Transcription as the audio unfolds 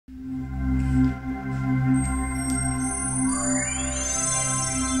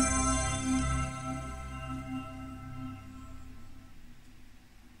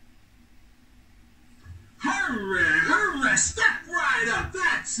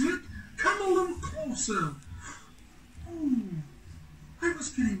it. Come a little closer. Oh, I was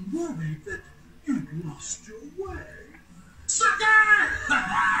getting worried that you'd lost your way. Sucker!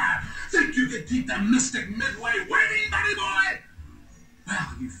 Think you could keep the Mystic Midway waiting, buddy boy?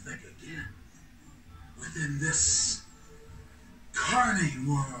 Well, you think again. Within this carny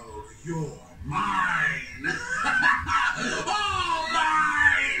world, you're mine. All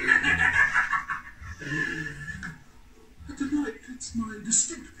mine! Tonight, it's my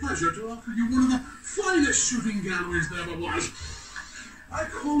distinct pleasure to offer you one of the finest shooting galleries there ever was. I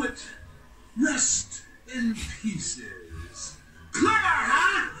call it Rest in Pieces. Clever,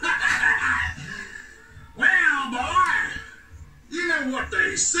 huh? Well, boy, you know what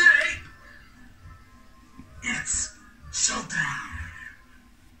they say. It's showtime.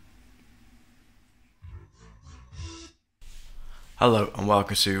 Hello and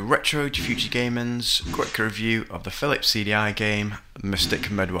welcome to Retro to Future Gaming's quick review of the Philips CDI game Mystic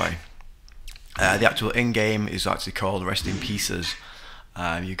Midway. The actual in-game is actually called Rest in Pieces.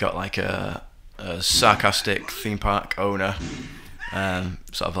 You've got like a sarcastic theme park owner,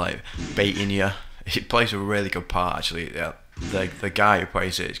 sort of like baiting you. He plays a really good part actually. The guy who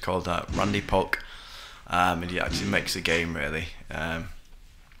plays it is called Randy Polk, and he actually makes the game really.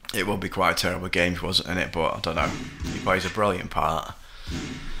 It would be quite a terrible game if he wasn't in it, but I don't know. He plays a brilliant part.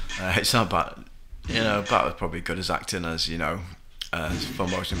 It's not bad, you know, about as probably good as acting as, you know, as full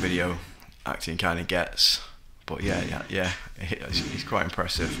motion video acting kind of gets. But yeah, he's quite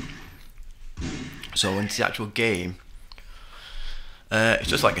impressive. So into the actual game, it's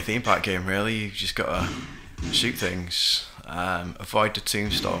just like a theme park game really. You've just got to shoot things, avoid the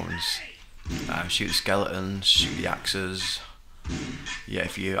tombstones, shoot the skeletons, shoot the axes. Yeah,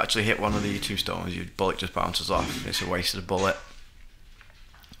 if you actually hit one of the tombstones, your bullet just bounces off. It's a wasted bullet.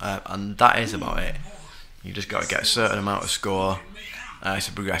 And that is about it. You just got to get a certain amount of score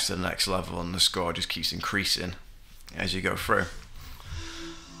to progress to the next level, and the score just keeps increasing as you go through.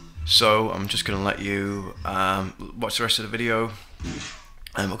 So I'm just going to let you watch the rest of the video.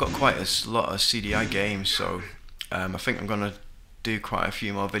 I've got quite a lot of CDI games, so I think I'm going to do quite a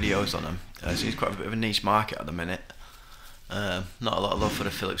few more videos on them. So it's quite a bit of a niche market at the minute. Not a lot of love for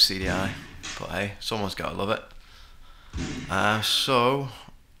the Philips CDI, but hey, someone's got to love it. So,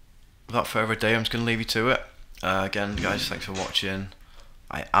 without further ado, I'm just going to leave you to it. Again, guys, thanks for watching.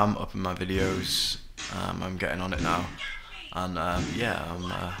 I am upping my videos. I'm getting on it now, and yeah,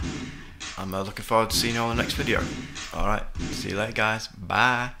 I'm looking forward to seeing you all in the next video. All right, see you later, guys.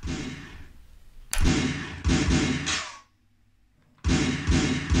 Bye.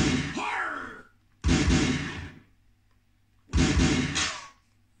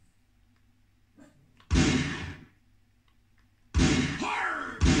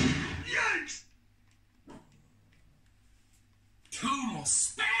 Total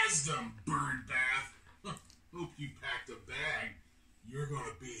spasm, bird bath. Hope you packed a bag. You're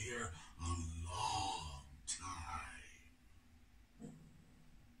gonna be here a long time.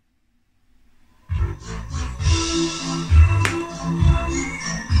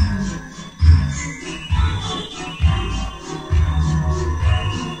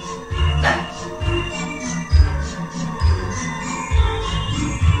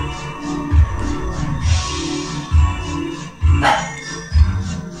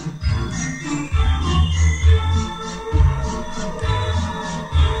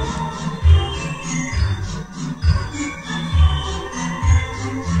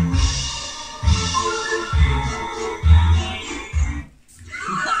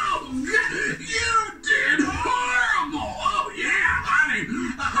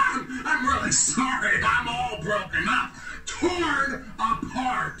 I'm really sorry. I'm all broken up, torn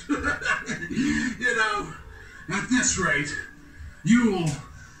apart. You know, at this rate, you'll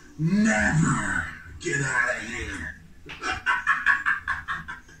never get out of here.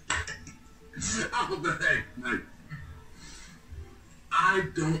 Oh, but hey, I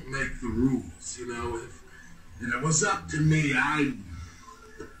don't make the rules. You know, if it was up to me, I'd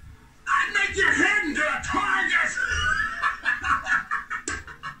make your head into a target.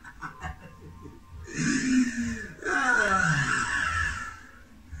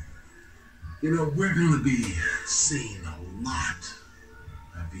 You know, we're gonna be seeing a lot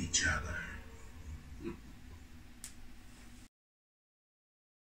of each other.